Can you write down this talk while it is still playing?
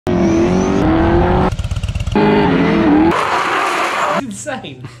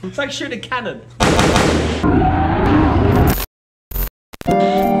insane. It's like shooting a cannon.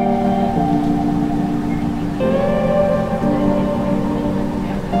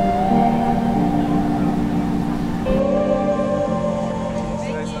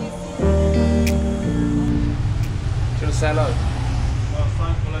 Say hello. Got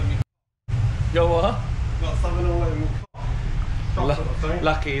something all over me. Yo, what? Got something all over me.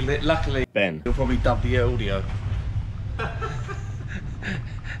 Luckily, Ben. You'll probably dub the audio.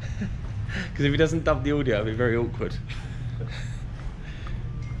 Because if he doesn't dub the audio, it'll be very awkward.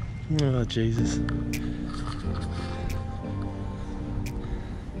 Oh, Jesus.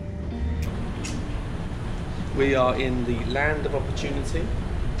 We are in the land of opportunity.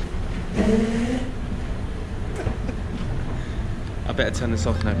 I better turn this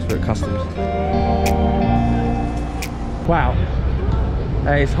off now because we're at customs. Wow.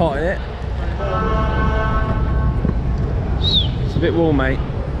 Hey, it's hot, isn't it? It's a bit warm, mate.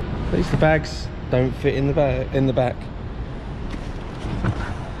 At least the bags don't fit in the back.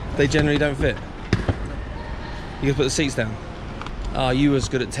 They generally don't fit. You can put the seats down. Ah, you was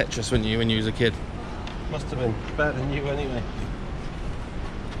good at Tetris, weren't you, when you was a kid? Must have been better than you anyway.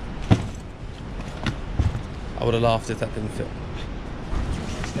 I would have laughed if that didn't fit.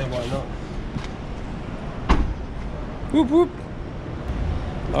 Yeah, why not? Whoop whoop.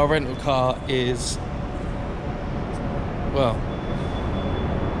 Our rental car is, well,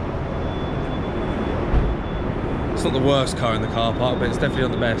 it's not the worst car in the car park, but it's definitely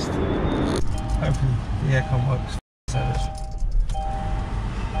not the best. Hopefully the aircon works.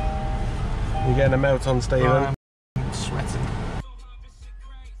 You're getting a melt on, Stephen. I'm sweating.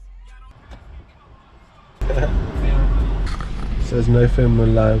 Says no filming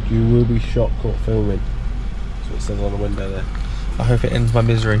allowed. You will be shot caught filming. That's what it says on the window there. I hope it ends my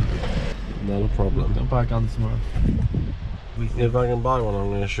misery. Not a problem. I'll buy a gun tomorrow. If I can buy one, I'm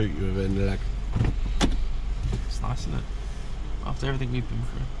going to shoot you with it in the leg. It's nice, isn't it? After everything we've been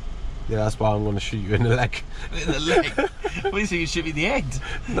through. Yeah, that's why I'm going to shoot you in the leg. In the leg? What do you think, you shoot me in the head?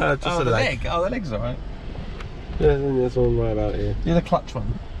 No, just the leg. Oh, the leg's alright. Yeah, then there's one right about here. You're the clutch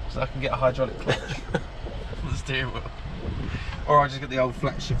one, so I can get a hydraulic clutch on the steering wheel. Or I'll just get the old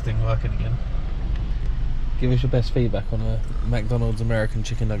flat shifting working again. Give us your best feedback on a McDonald's American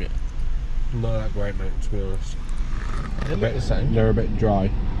chicken nugget. Not that great, mate, to be honest. They look the same. They're a bit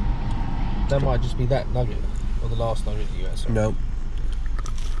dry. That might just be that nugget, or the last nugget that you had. Sorry. No.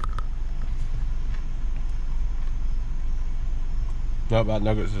 No, that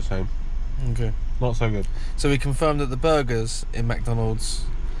nugget's the same. Okay. Not so good. So we confirmed that the burgers in McDonald's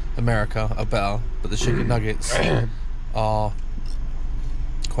America are better, but the chicken nuggets are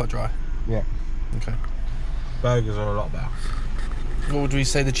quite dry. Yeah. Okay. Burgers are a lot better. What would we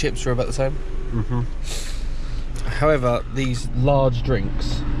say the chips are about the same? Mm-hmm. However, these large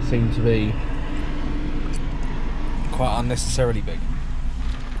drinks seem to be quite unnecessarily big.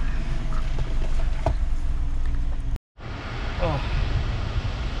 Oh.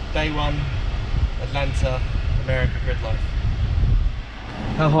 Day one, Atlanta, America Gridlife.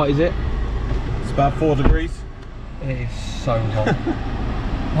 How hot is it? It's about 4 degrees. It is so hot.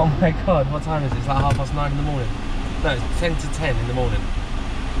 Oh my god, what time is it? It's like 9:30 in the morning. No, it's 10 to 10 in the morning.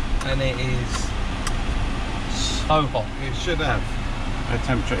 And it is so hot. It should have a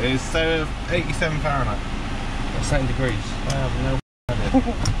temperature. It is 87 Fahrenheit. That's 7 degrees. I have no idea.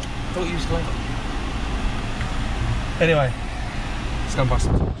 Thought you was clever. Anyway, let's go and buy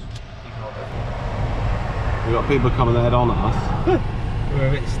some sauce. We've got people coming head on at us. We're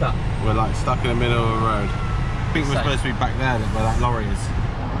a bit stuck. We're like stuck in the middle of the road. I think we're supposed to be back there where that lorry is.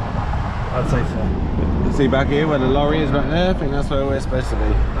 I'd say so. See back here where the lorry is back there? I think that's where we're supposed to be.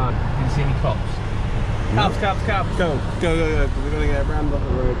 No, can you see any cops? Cops, cops, cops. Go, go, go, go. We're going to get around off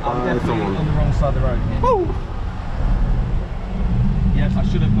the road. I'm definitely on the wrong side of the road here. Woo! Yeah, I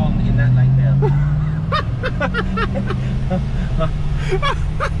should have gone in that lane there.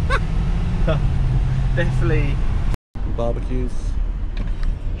 Definitely. Barbecues.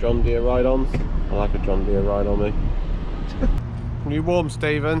 John Deere ride-ons. I like a John Deere ride on me. Are you warm,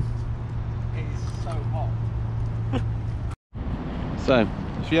 Stephen? It is so hot. So,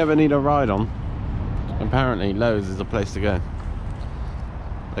 if you ever need a ride on, apparently Lowe's is the place to go.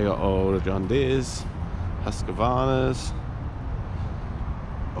 They got all the John Deeres, Husqvarnas,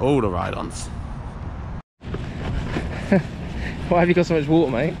 all the ride-ons. Why have you got so much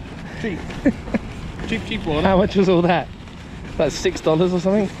water, mate? Cheap. cheap water. How much was all that? That's $6 or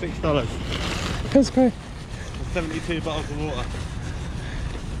something? $6. That's great. 72 bottles of water.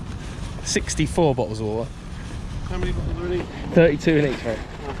 64 bottles of water. How many bottles are in each? 32 in each, mate.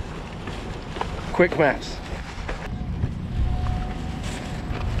 Quick maths.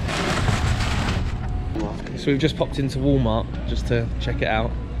 So we've just popped into Walmart just to check it out,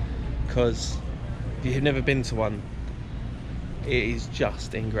 because if you've never been to one, it is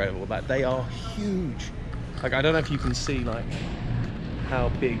just incredible. Like, they are huge. Like, I don't know if you can see like how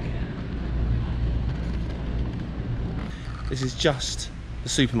big. This is just the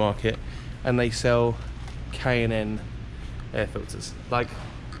supermarket, and they sell K&N air filters. Like,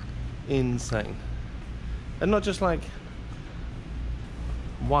 insane. And not just like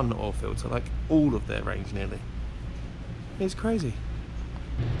one oil filter, like all of their range nearly. It's crazy.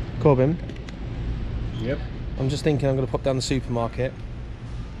 Corbin? Yep. I'm just thinking I'm going to pop down the supermarket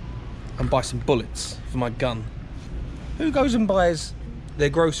and buy some bullets for my gun. Who goes and buys their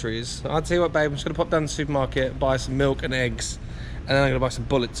groceries? I'll tell you what, babe, I'm just going to pop down the supermarket, buy some milk and eggs, and then I'm going to buy some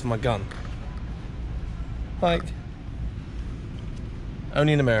bullets for my gun. Like,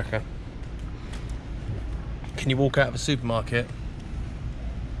 only in America can you walk out of a supermarket,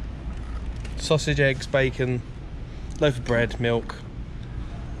 sausage, eggs, bacon, loaf of bread, milk,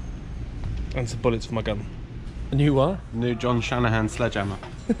 and some bullets for my gun. And you what? New John Shanahan sledgehammer.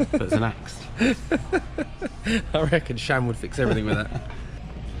 But it's an axe. I reckon Sham would fix everything with that.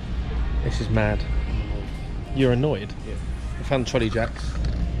 This is mad. You're annoyed? Yeah. I found trolley jacks.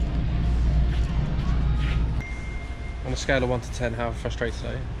 On a scale of 1 to 10, how frustrated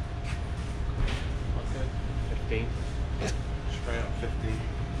are you? 15. Straight up 15.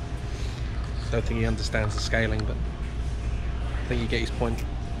 Don't think he understands the scaling, but I think you get his point.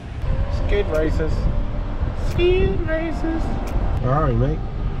 Skid racers. Skid racers. Where are we, mate?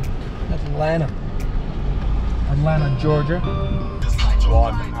 Atlanta, Georgia.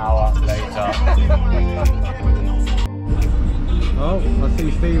 1 hour later. Oh, I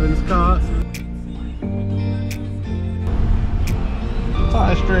see Stephen's car.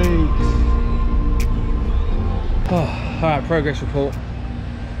 Tire streaks. Oh, alright, progress report.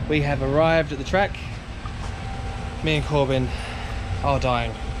 We have arrived at the track. Me and Corbin are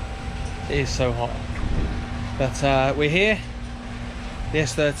dying. It is so hot. But we're here. The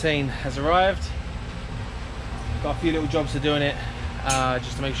S13 has arrived. Got a few little jobs to do in it,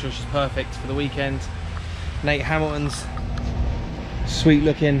 just to make sure she's perfect for the weekend. Nate Hamilton's sweet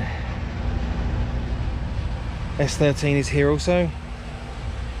looking S13 is here also.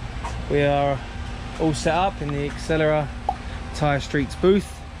 We are all set up in the Accelera Tire Streets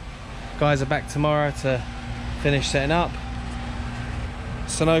booth. Guys are back tomorrow to finish setting up.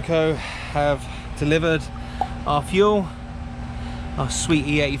 Sunoco have delivered our fuel, our sweet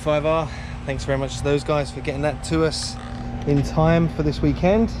E85R. Thanks very much to those guys for getting that to us in time for this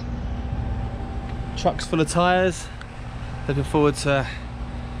weekend. Truck's full of tyres. Looking forward to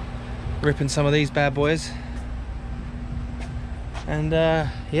ripping some of these bad boys. And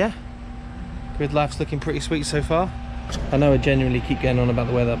yeah, Gridlife's looking pretty sweet so far. I know I genuinely keep getting on about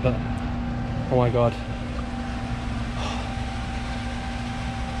the weather, but oh my god,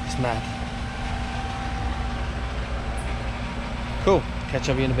 it's mad. Cool, catch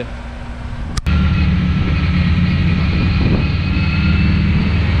up with you in a bit.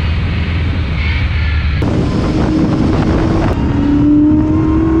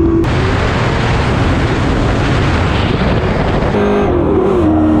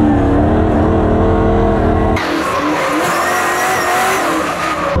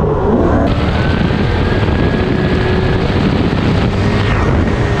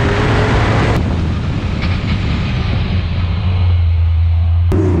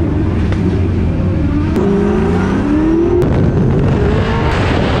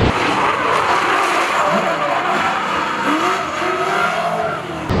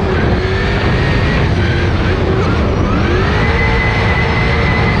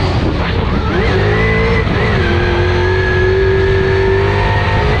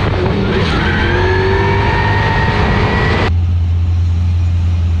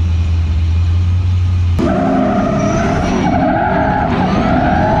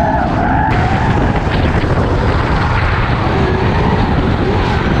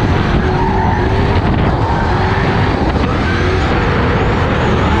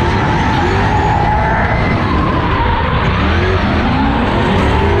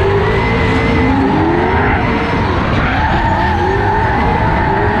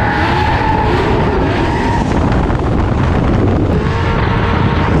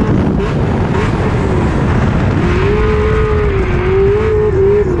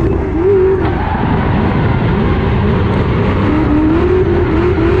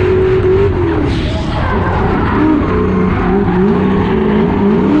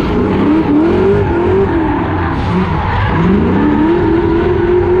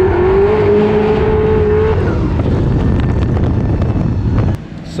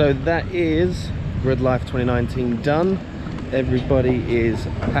 So that is Gridlife 2019 done. Everybody is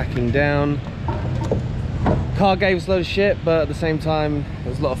packing down. Car gave us a load of shit, but at the same time, it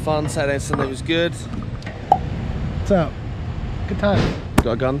was a lot of fun. Saturday and Sunday was good. What's up? Good time.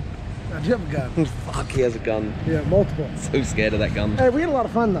 Got a gun? I do have a gun. Fuck, he has a gun. Yeah, multiple. So scared of that gun. Hey, we had a lot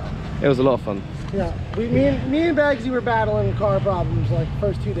of fun though. It was a lot of fun. Yeah, me and Baggsy were battling car problems like the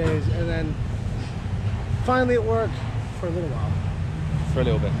first 2 days, and then finally it worked for a little while. For a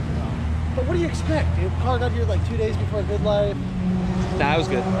little bit. But what do you expect, dude? Car got here like 2 days before Gridlife. Nah, it was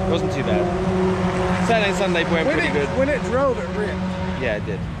good. It wasn't too bad. Saturday and Sunday went pretty good. When it drove, it ripped. Yeah, it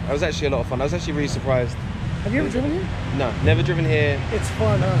did. It was actually a lot of fun. I was actually really surprised. Have you ever driven here? No, never driven here. It's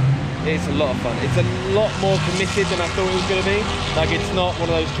fun, huh? It's a lot of fun. It's a lot more committed than I thought it was going to be. Like, it's not one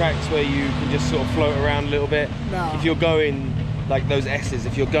of those tracks where you can just sort of float around a little bit. No. If you're going, like those S's,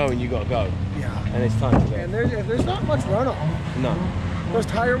 if you're going, you got to go. Yeah. And it's time to go. And there's not much runoff. No. Those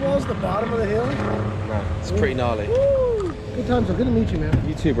tire walls at the bottom of the hill. No, it's pretty gnarly. Woo! Good times. So good to meet you, man.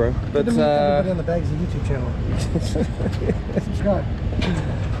 You too, bro. But Good to meet everybody on the Baggsy YouTube channel. Subscribe.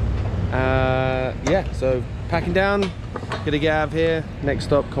 yeah, so packing down, gonna get out of here. Next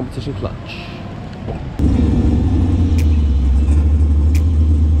stop, competition clutch.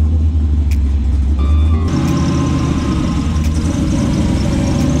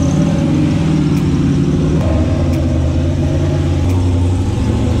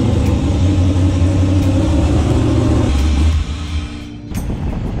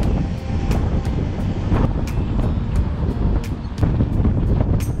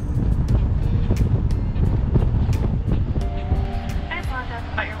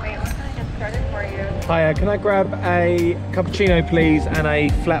 Hiya, can I grab a cappuccino please and a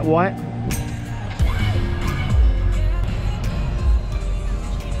flat white?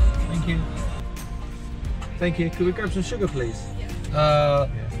 Thank you. Thank you. Could we grab some sugar please?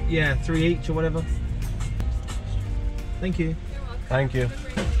 Yeah, 3 each or whatever. Thank you. Thank you.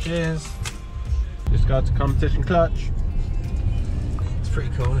 Cheers. Just got to competition clutch. It's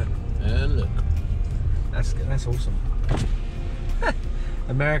pretty cool, isn't it? And look. That's awesome.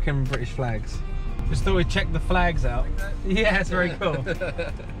 American and British flags. Just thought we'd check the flags out. Yeah, it's very cool.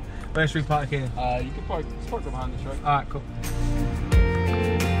 Where should we park here? You can park behind the truck. Alright, cool.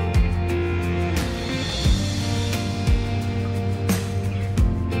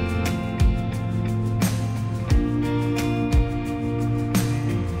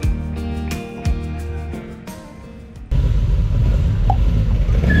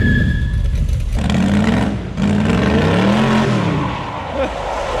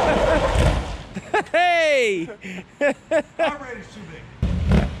 Hey! Carburetor's too big.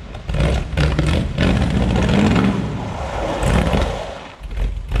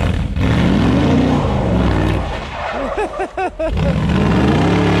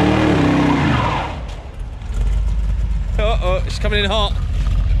 Uh-oh, it's coming in hot.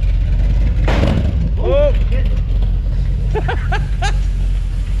 Oh!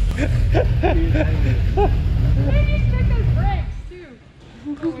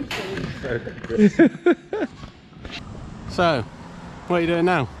 So, what are you doing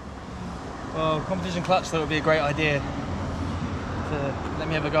now? Well, competition clutch thought it would be a great idea to let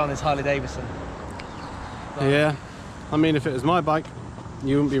me have a go on this Harley Davidson. Yeah, I mean, if it was my bike,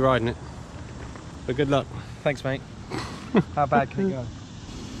 you wouldn't be riding it. But good luck. Thanks, mate. How bad can it go?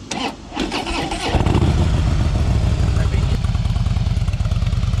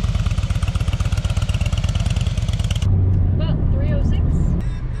 About 306.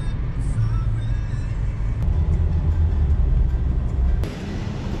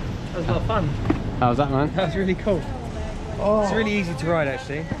 That was a lot of fun. How's that, man? That was really cool. Oh. It's really easy to ride,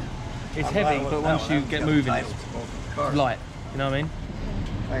 actually. It's heavy, but once you get moving, it's light. You know what I mean?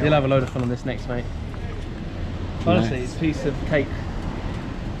 You'll have a load of fun on this next, mate. Honestly, Nice. it's a piece of cake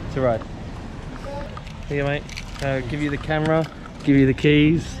to ride. Here, mate. Give you the camera, give you the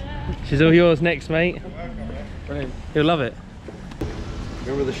keys. She's all yours next, mate. Brilliant. You'll love it.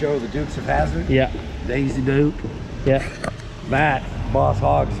 Remember the show, The Dukes of Hazzard? Yeah. Daisy Duke? Yeah. That, Boss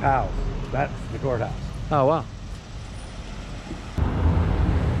Hogg's house. That's the courthouse. Oh, wow.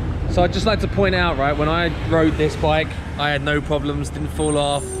 So I'd just like to point out, right, when I rode this bike, I had no problems, didn't fall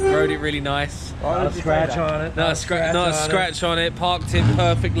off, rode it really nice. Not a scratch on it. Not a scratch on it, parked it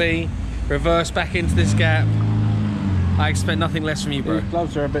perfectly, reversed back into this gap. I expect nothing less from you, bro. Your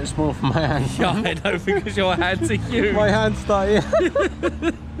gloves are a bit small for my hands. Yeah, I know, because your hands are huge. My hands start here.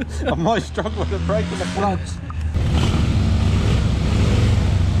 I might struggle with the brake and the clutch.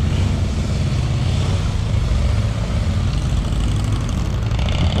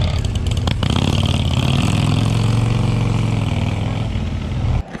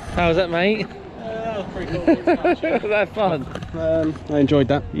 How's that, mate? Was that fun? I enjoyed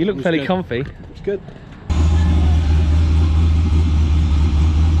that. You look fairly comfy. It's good.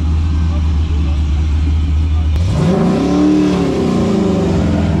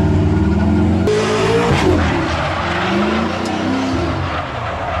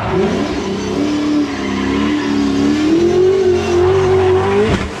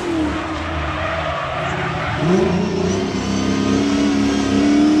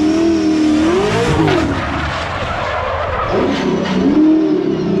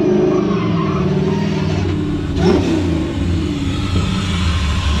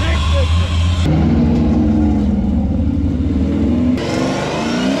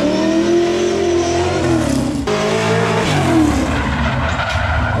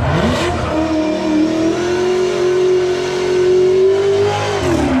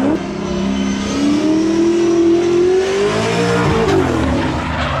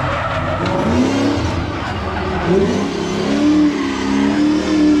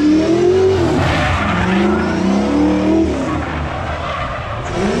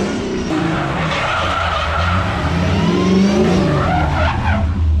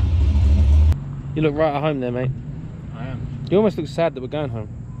 You look right at home there, mate. I am. You almost look sad that we're going home.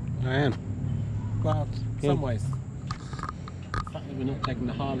 I am. Well, Yeah. some ways. The fact that we're not taking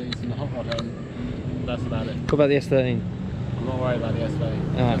the Harleys and the hot rod home, that's about it. What about the S13? I'm not worried about the S30.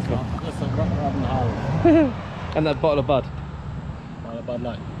 Ah, cool. That's a rather than the Harley. And that bottle of Bud. By the Bud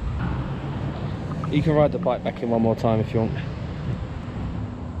Light. You can ride the bike back in one more time if you want.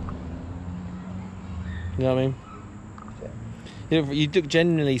 You know what I mean? You look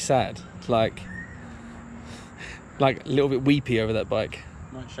genuinely sad, like a little bit weepy over that bike.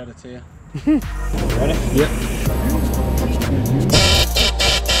 Might shed a tear. Ready? Yep.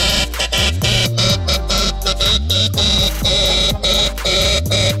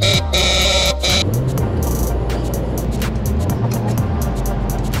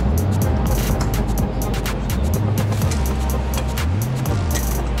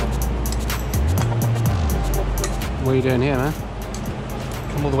 What are you doing here, man?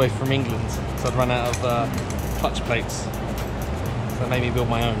 Come all the way from England, so I'd run out of clutch plates. So that made me build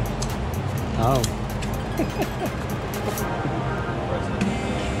my own. Oh.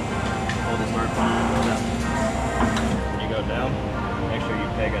 Hold the smartphone down. When you go down, make sure you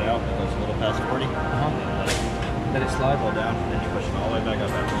peg it out. It goes a little past 40. Let it slide. Hold down, and then you push it all the way back up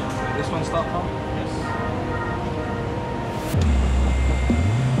after This one start from? Yes.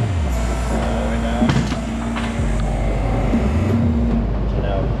 All the way down. And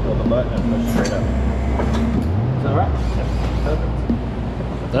now pull the button and push straight up. Is that right? Yep. Perfect.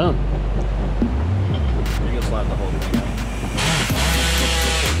 Done. You can slide the whole thing out.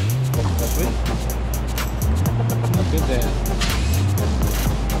 That's sweet. Good there.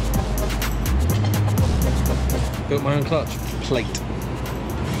 Built my own clutch plate.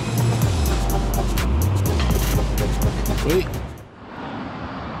 Sweet.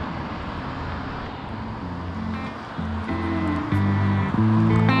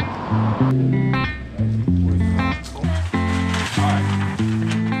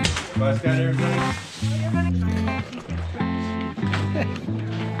 Guys got everything?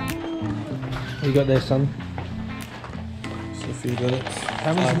 What you got there, son? Just a few minutes.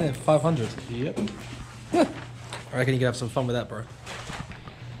 How much in it? 500. Yep. I reckon you could have some fun with that, bro.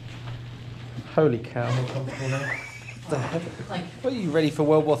 Holy cow. What the heck? What, are you ready for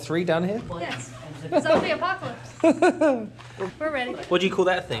World War III down here? Yes. Zombie apocalypse. We're ready. What do you call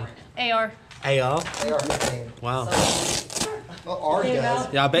that thing? AR. AR? Wow. Well, ours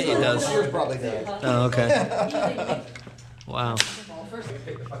does. Yeah, I bet it does. Yours probably does. Oh, okay. Wow.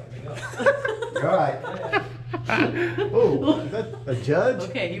 You're all right. Oh, is that a judge?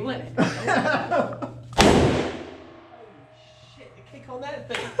 Okay, you win it. Shit, the kick on that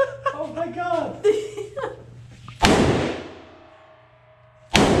thing. Oh my god.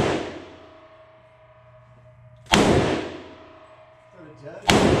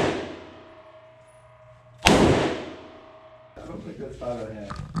 I don't think that's 5.5.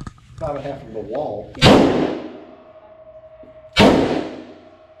 5.5 from the wall.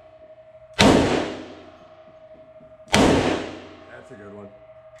 That's a good one.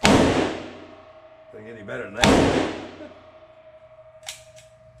 Think any better than that.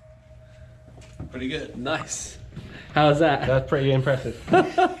 Pretty good. Nice. How's that? That's pretty impressive. Got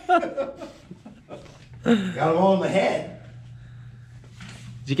him all in the head.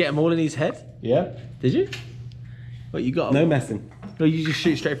 Did you get them all in his head? Yeah. Did you? What, you got No them? messing. No, you just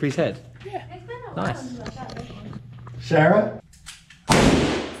shoot straight for his head? It's been a Nice. Sarah?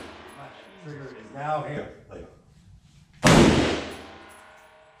 Trigger is now here.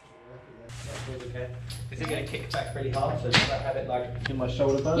 Okay. Is it going to kick back really hard? So should I have it like in my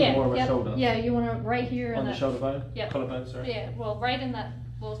shoulder bone Yeah, or my yep. shoulder? Yeah, you want to right here On in the that. shoulder bone? Yep. Collarbone, sorry. Yeah, well, right in that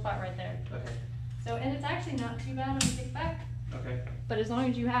little spot right there. Okay. So, and it's actually not too bad on the kick back, Okay. but as long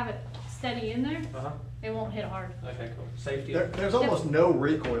as you have it steady in there, Uh-huh. it won't hit hard. Okay, cool. Safety. There's almost no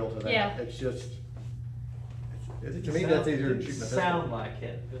recoil to that. Yeah. It's just. To me, that's easier than shooting a Sound pistol. like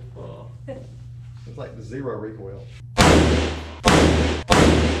it before. It's like zero recoil.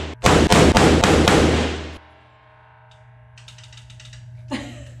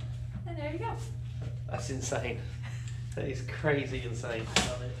 And there you go. That's insane. That is crazy insane.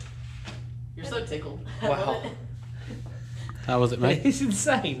 You're so tickled. Wow. How was it, mate? It's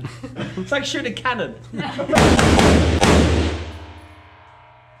insane. It's like shooting a cannon.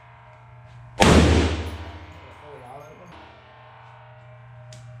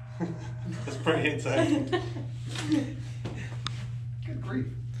 That's pretty insane. Good grief.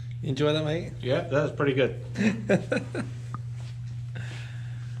 You enjoy that, mate? Yeah, that was pretty good.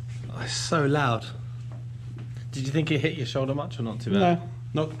 Oh, it's so loud. Did you think it hit your shoulder much or not too bad?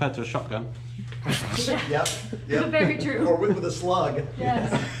 No, not compared to a shotgun. Yep. Yep. Very true. Or with a slug.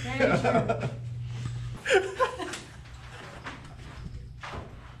 Yes, very true.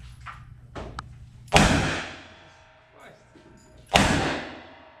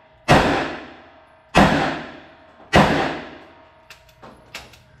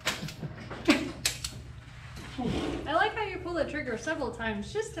 I like how you pull the trigger several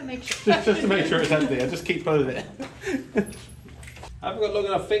times just to make sure. Just to make sure it's empty, I just keep pulling it. I haven't got long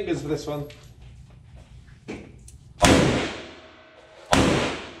enough fingers for this one.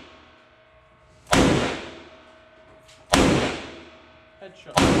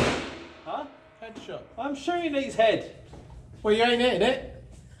 Headshot. Huh? Headshot. I'm shooting at his head. Well, you ain't hitting it.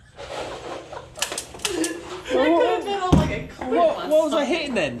 That could have been on like a clip. What was I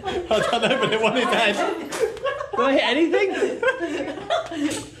hitting then? I don't know, but it wasn't his head. Did I hit anything?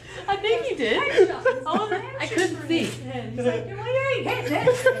 I think you did. I couldn't see. He's like, well, you ain't hitting it.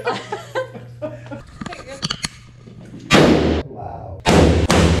 Wow.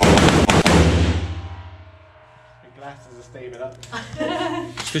 The glasses are steaming up.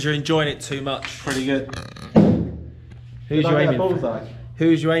 Because you're enjoying it too much. Pretty good. Who's you aiming for? Bullseye?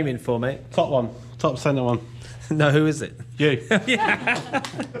 Who's you aiming for, mate? Top one. Top centre one. No, who is it? You.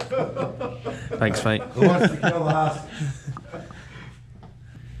 Thanks, mate. Who wants to kill the hostage?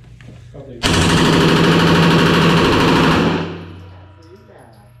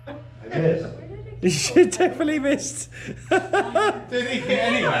 I missed. You should definitely missed. Did he hit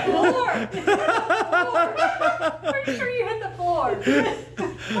anyway? Pretty sure you hit the floor.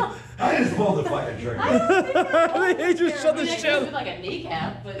 I just pulled the fucking trigger. He just shot the It could have shell. been like a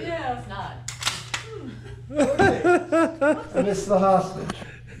kneecap, but Yeah. it's not. I missed the hostage.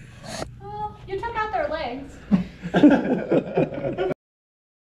 Well, you took out their legs.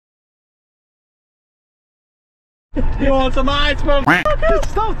 You want some ice, motherfucker?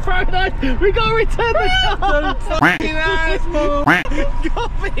 Stop throwing ice. We gotta return the car. Fucking ice, motherfucker.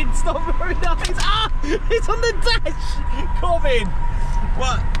 Corbin, stop throwing ice. Ah, it's on the dash. Corbin.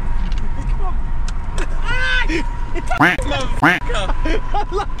 What? Motherfucker. I'm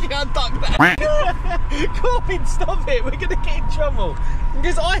lucky I ducked that. Corbin, stop it. We're gonna get in trouble.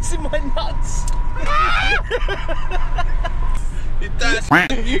 There's ice in my nuts. You dash.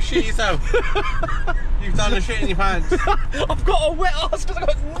 You shit yourself. You've done the shit in your pants. I've got a wet ass because I've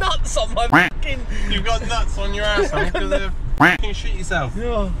got nuts on my fucking. You've got nuts on your ass because of fucking shit yourself.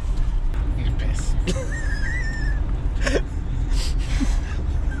 Yeah. You piss.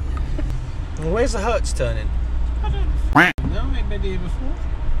 Where's the Hertz turning? No, I ain't been here before.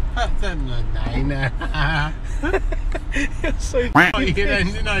 No. You're so You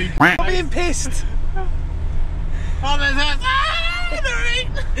don't know. I'm being pissed. Oh, there's that.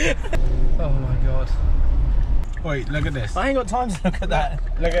 Oh my god. Wait, look at this. I ain't got time to look at that.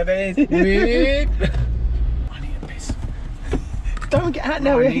 Look at this. I need a piss. Don't get out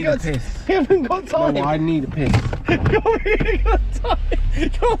now. I We need haven't a got, piss. we haven't got time. No, I need a piss. Corbin, we ain't got time.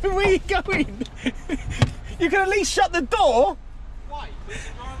 Corbin, where are you going? You can at least shut the door. Why?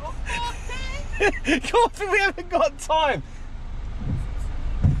 Corbin, we haven't got time.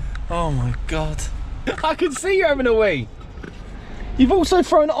 Oh my god. I can see you having a wee. You've also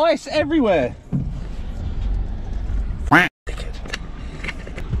thrown ice everywhere.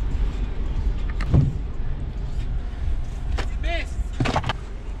 Miss.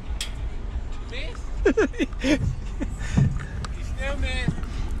 Miss. You still miss.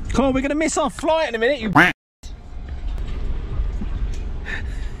 Come on, we're gonna miss our flight in a minute, you.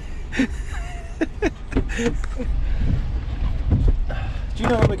 Do you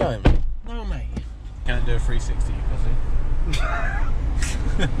know where we're going? No, mate. don't do a 360, you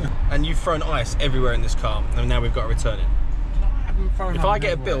pussy. And you've thrown ice everywhere in this car, and now we've got to return it. If I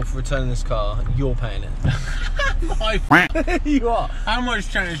get a bill for returning this car, you're paying it. You are. How much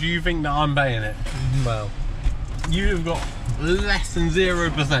chance do you think that I'm paying it? Well, You've got less than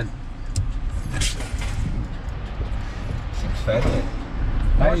 0%. seems fair, doesn't it?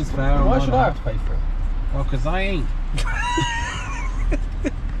 That is fair. Why should I have to pay for it? Well, because I ain't.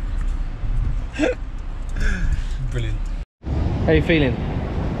 Brilliant. How you feeling?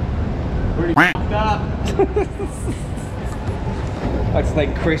 Pretty f***ed up. I'd like to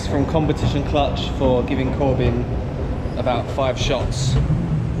thank Chris from Competition Clutch for giving Corbin about 5 shots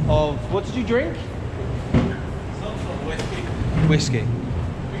of, what did you drink? Some sort of whiskey. Whiskey.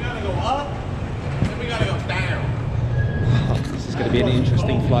 We gotta go up, then we gotta go down. This is going to be an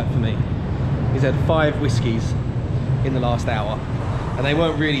interesting flight for me. He's had 5 whiskies in the last hour, and they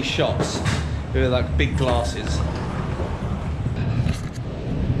weren't really shots. They were like big glasses.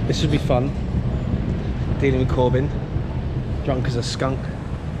 This should be fun. Dealing with Corbin, drunk as a skunk.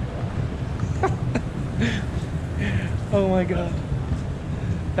 Oh my god,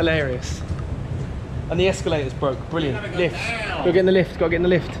 hilarious. And the escalator's broke. Brilliant. Lift. Go get in the lift. Go get in the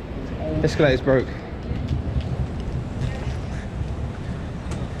lift. Escalator's broke.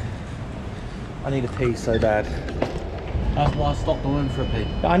 I need a pee so bad. That's why I stopped and went for a pee.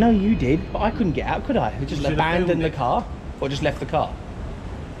 I know you did, but I couldn't get out, could I? We just You should've abandoned filmed the it. car, or just left the car.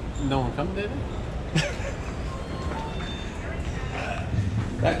 No one come, did it?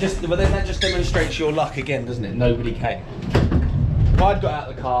 But then that just demonstrates your luck again, doesn't it? Nobody came. If I'd got out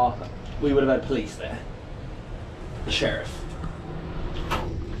of the car, we would have had police there. The sheriff. I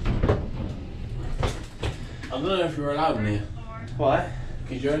don't know if you're allowed in here. Why?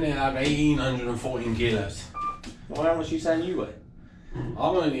 Because you only have 1,814 kilos. Why, how much are you saying you weigh? I'm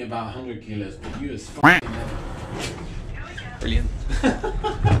only about 100 kilos, but you is f***ing heavy. Brilliant.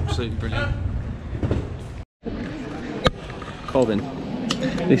 Absolutely brilliant. Corbin,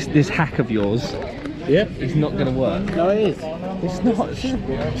 this hack of yours, is not going to work. No, it is. It's not. As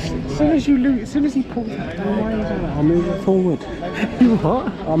soon as he pulls that down, why is that? I'll move it forward. You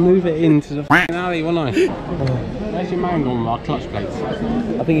what? I'll move it into the f***ing alley, won't I? Where's your man gone with our clutch plates?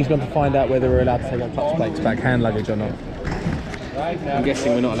 I think he's going to find out whether we're allowed to take our clutch plates back hand luggage or not. I'm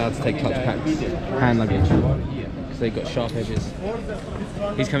guessing we're not allowed to take clutch packs hand luggage because they've got sharp edges.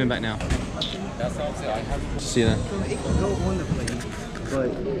 He's coming back now. See you then. But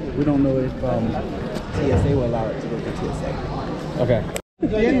we don't know if TSA will allow it to go to TSA. Okay.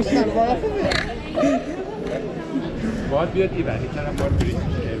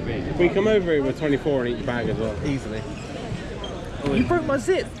 We come over here with 24 in each bag as well. Easily. You broke my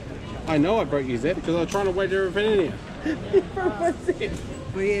zip. I know I broke your zip because I was trying to wedge everything in here. You broke my zip.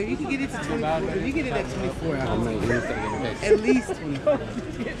 But yeah, you can get it to 24. If you get it at 24 Oh, hours, mate, you need to get in this. at least 24.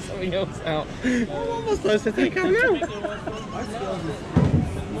 Get something else out. I'm almost supposed to take out now.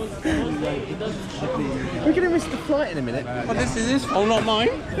 We're going to miss the flight in a minute. Oh, this is his fault, not mine.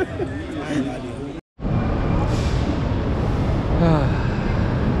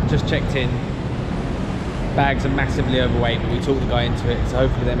 Just checked in. Bags are massively overweight, but we talked the guy into it, so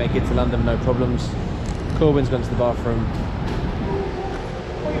hopefully they make it to London, no problems. Corbin's gone to the bathroom.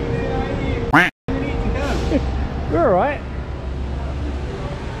 We're alright.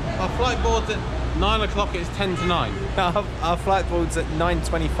 Our flight board's at 9 o'clock, it's 10 to 9. Our flight board's at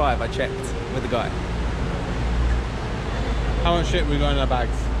 9:25, I checked with the guy. How much shit we got in our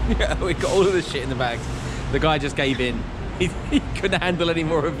bags? Yeah, we got all of the shit in the bags. The guy just gave in. He couldn't handle any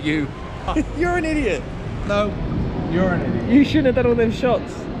more of you. You're an idiot. No, you're an idiot. You shouldn't have done all them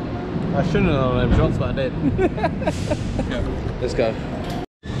shots. I shouldn't have done them shots, but I did. Yeah. Let's go.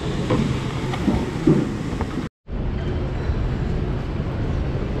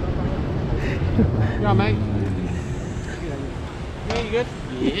 Yeah, mate. Yeah, you good?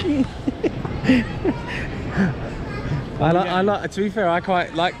 Yeah. I like. To be fair, I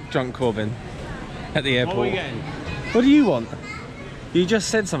quite like drunk Corbin at the airport. What are we getting? What do you want? You just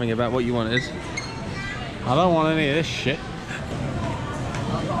said something about what you wanted. I don't want any of this shit.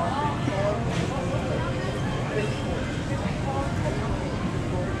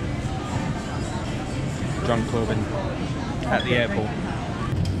 Drunk Corbin at the airport.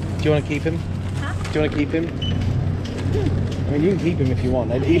 Do you want to keep him? Huh? Do you want to keep him? I mean, you can keep him if you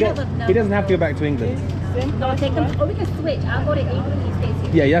want. He doesn't have to go back to England. No, take them. Or we can switch. I'll go to England. You stay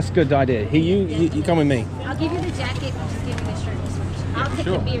here. Yeah, that's a good idea. You come with me. I'll give you the jacket. Just give you the shirt to switch. I'll take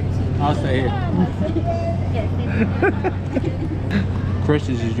Sure. the beard too. I'll stay here. Yes. Chris,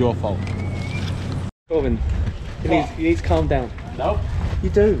 this is your fault. Corbin, you need to calm down. No. You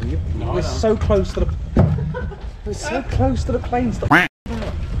do. No, I We're don't. so close to the We're so close to the plane. Stop.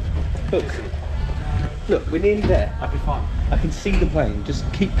 Look, we're nearly there. I'll be fine. I can see the plane. Just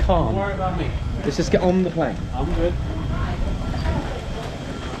keep calm. Don't worry about me. Let's just get on the plane. I'm good.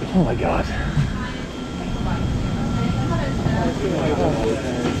 Oh my god.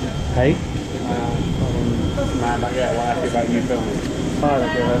 Hey? Man, I want to ask you about you filming.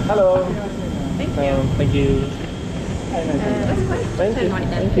 Hello. Thank you. Thank you. That's fine. Thank you. Turn right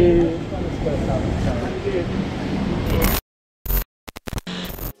then. Thank you.